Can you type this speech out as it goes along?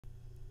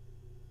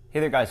Hey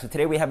there guys, so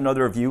today we have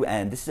another review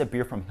and this is a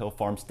beer from Hill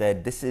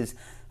Farmstead. This is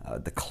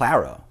the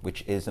Clara,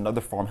 which is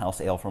another farmhouse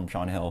ale from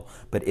Sean Hill,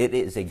 but it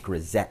is a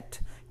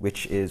Grisette,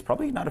 which is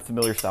probably not a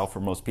familiar style for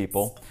most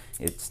people.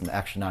 It's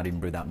actually not even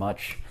brewed that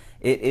much.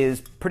 It is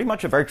pretty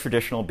much a very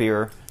traditional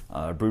beer,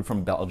 brewed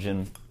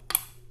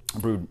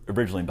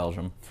originally in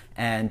Belgium.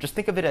 And just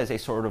think of it as a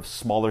sort of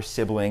smaller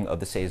sibling of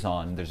the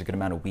Saison. There's a good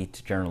amount of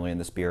wheat generally in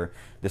this beer.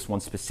 This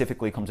one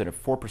specifically comes in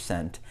at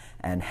 4%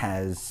 and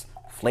has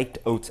flaked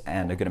oats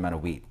and a good amount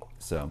of wheat.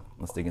 So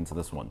let's dig into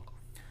this one.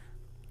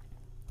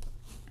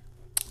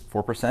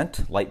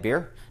 4% light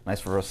beer,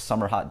 nice for a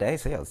summer hot day.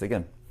 So yeah, let's dig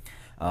in.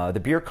 The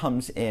beer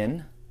comes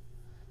in,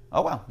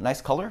 oh wow, nice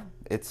color.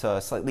 It's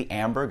slightly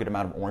amber, good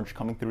amount of orange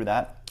coming through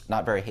that.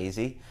 Not very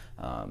hazy,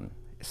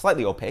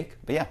 slightly opaque,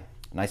 but yeah,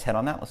 nice head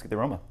on that. Let's get the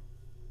aroma.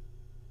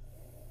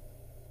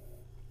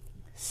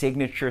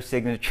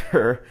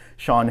 Signature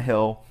Sean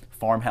Hill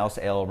farmhouse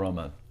ale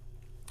aroma.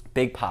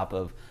 Big pop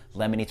of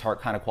lemony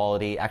tart kind of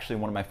quality. Actually,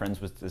 one of my friends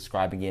was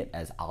describing it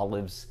as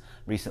olives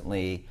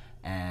recently,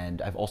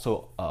 and I've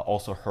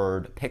also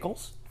heard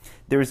pickles.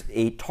 There's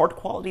a tart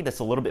quality that's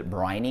a little bit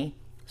briny,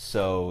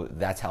 so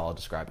that's how I'll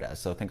describe it as.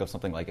 So think of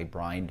something like a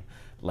brined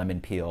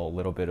lemon peel, a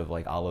little bit of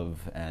like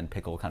olive and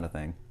pickle kind of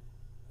thing.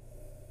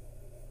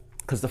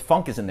 Because the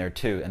funk is in there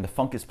too, and the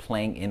funk is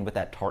playing in with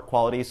that tart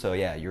quality, so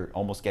yeah, you're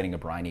almost getting a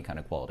briny kind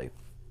of quality.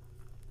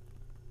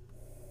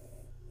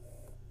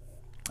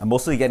 I'm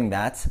mostly getting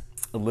that.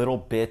 A little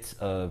bit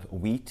of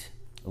wheat,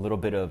 a little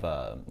bit of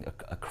a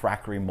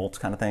crackery malt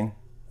kind of thing.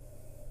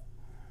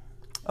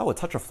 Oh, a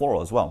touch of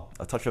floral as well.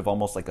 A touch of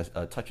almost like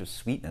a touch of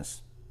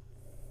sweetness.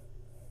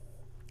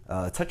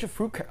 A touch of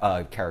fruit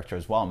character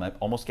as well. I'm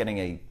almost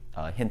getting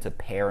a hint of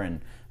pear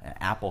and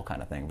apple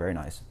kind of thing. Very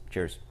nice.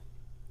 Cheers.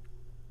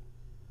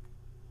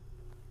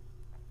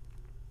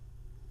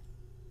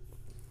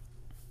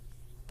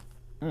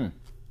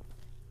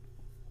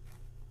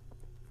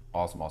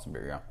 Awesome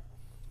beer, yeah.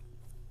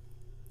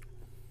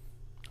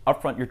 Up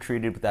front, you're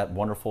treated with that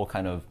wonderful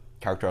kind of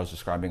character I was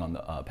describing on the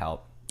palate,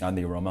 on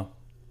the aroma.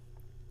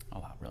 Oh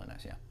wow, really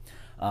nice,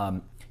 yeah.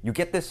 You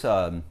get this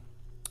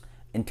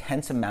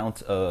intense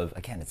amount of,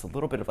 again, it's a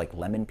little bit of like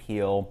lemon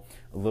peel,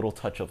 a little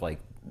touch of like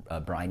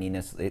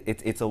brininess.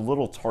 It's a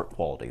little tart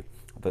quality,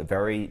 but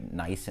very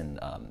nice and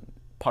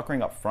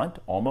puckering up front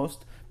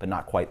almost, but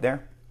not quite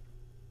there.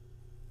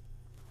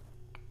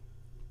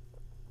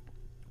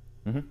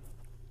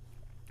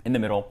 In the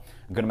middle,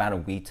 a good amount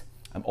of wheat.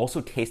 I'm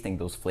also tasting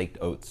those flaked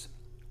oats.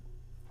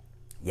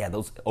 Yeah,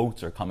 those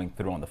oats are coming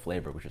through on the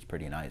flavor, which is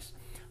pretty nice.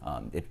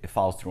 It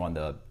follows through on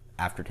the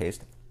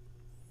aftertaste.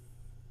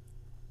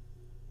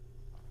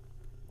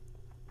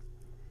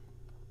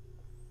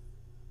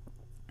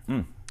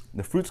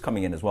 The fruit's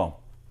coming in as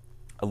well.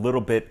 A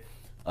little bit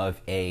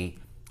of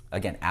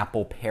again,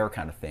 apple pear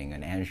kind of thing,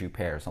 an Anjou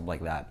pear, something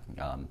like that.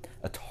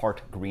 A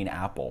tart green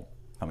apple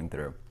coming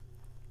through.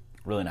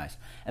 Really nice.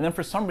 And then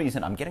for some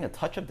reason, I'm getting a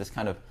touch of this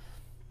kind of,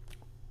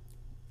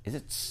 is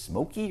it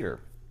smoky or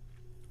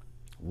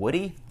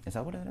woody? Is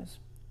that what it is?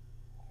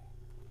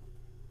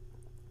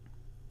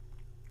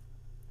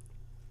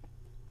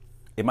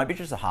 It might be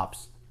just the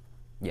hops.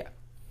 Yeah.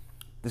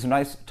 There's a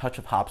nice touch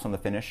of hops on the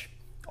finish,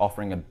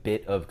 offering a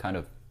bit of kind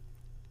of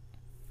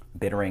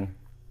bittering,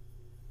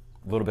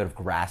 a little bit of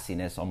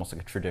grassiness, almost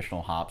like a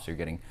traditional hop. So you're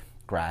getting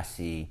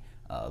grassy,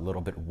 a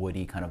little bit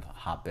woody kind of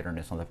hop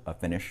bitterness on the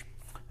finish.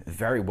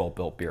 Very well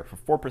built beer.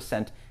 For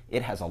 4%,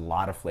 it has a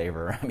lot of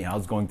flavor. I mean, I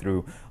was going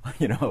through,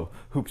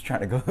 hoops trying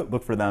to go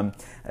look for them.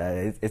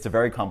 It's a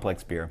very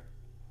complex beer,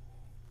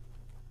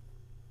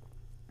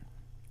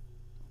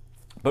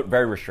 but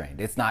very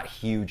restrained. It's not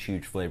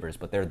huge flavors,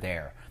 but they're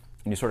there,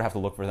 and you sort of have to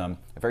look for them.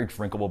 A very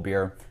drinkable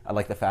beer. I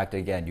like the fact that,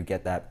 again, you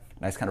get that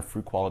nice kind of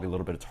fruit quality, a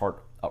little bit of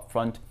tart up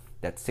front,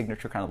 that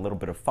signature kind of little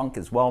bit of funk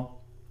as well.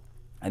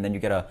 And then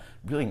you get a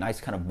really nice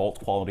kind of malt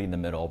quality in the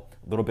middle,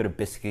 a little bit of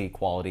biscuity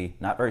quality,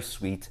 not very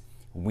sweet.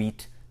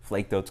 Wheat,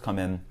 flaked oats come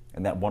in,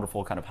 and that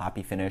wonderful kind of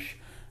hoppy finish.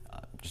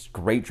 Just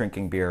great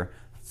drinking beer.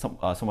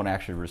 Someone I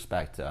actually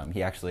respect.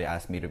 He actually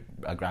asked me to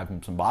grab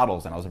him some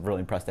bottles, and I was really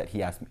impressed that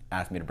he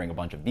asked me to bring a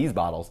bunch of these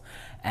bottles.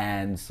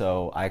 And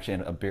so I actually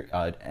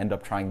ended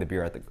up trying the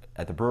beer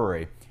at the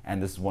brewery,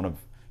 and this is one of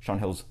Sean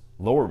Hill's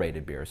lower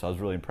rated beer. So I was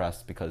really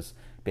impressed because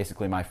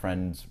basically my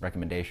friend's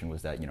recommendation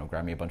was that,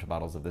 grab me a bunch of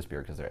bottles of this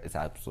beer because it's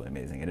absolutely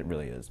amazing, and it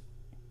really is.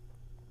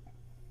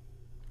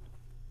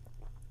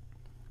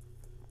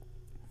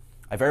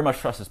 I very much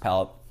trust his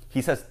palate.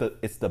 He says that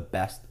it's the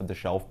best of the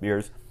shelf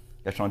beers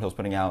that Sean Hill's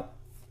putting out.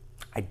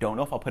 I don't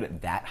know if I'll put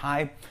it that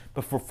high,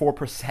 but for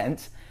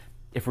 4%,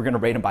 if we're going to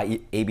rate him by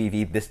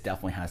ABV, this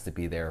definitely has to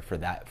be there for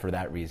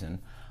that reason.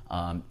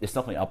 It's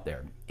definitely up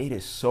there. It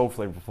is so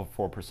flavorful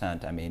for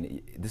 4%. I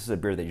mean, this is a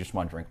beer that you just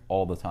want to drink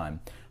all the time.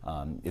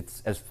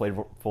 It's as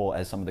flavorful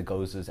as some of the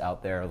Gozas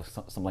out there,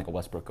 something like a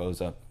Westbrook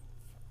Goza,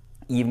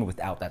 even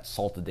without that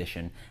salt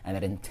addition and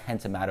that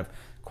intense amount of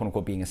quote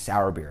unquote being a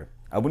sour beer.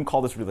 I wouldn't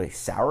call this really a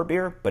sour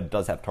beer, but it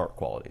does have tart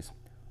qualities.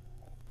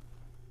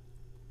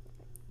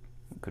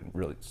 Couldn't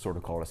really sort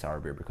of call it a sour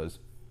beer because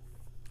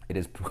it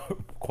is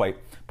quite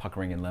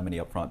puckering and lemony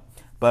up front.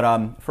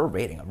 But for a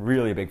rating, I'm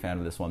really a big fan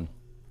of this one.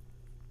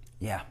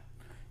 Yeah.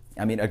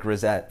 I mean, a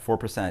Grisette,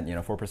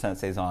 4%, 4%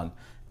 Saison,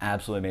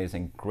 absolutely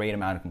amazing. Great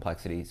amount of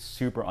complexity,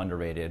 super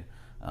underrated.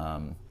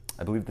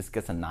 I believe this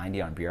gets a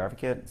 90 on Beer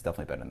Advocate. It's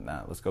definitely better than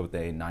that. Let's go with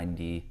a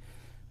 90.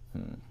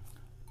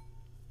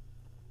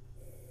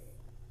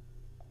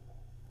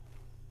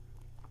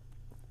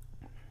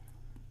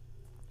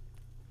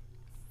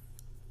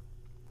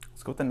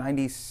 Let's go with the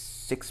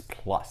 96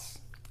 plus.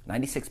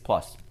 96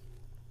 plus.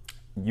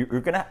 You're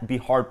going to be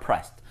hard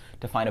pressed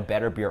to find a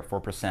better beer at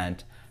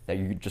 4% that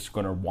you're just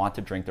going to want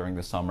to drink during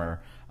the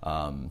summer.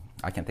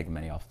 I can't think of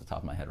many off the top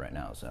of my head right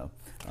now. So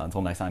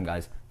until next time,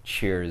 guys,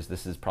 cheers.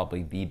 This is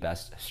probably the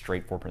best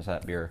straight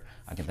 4% beer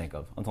I can think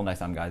of. Until next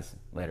time, guys,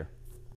 later.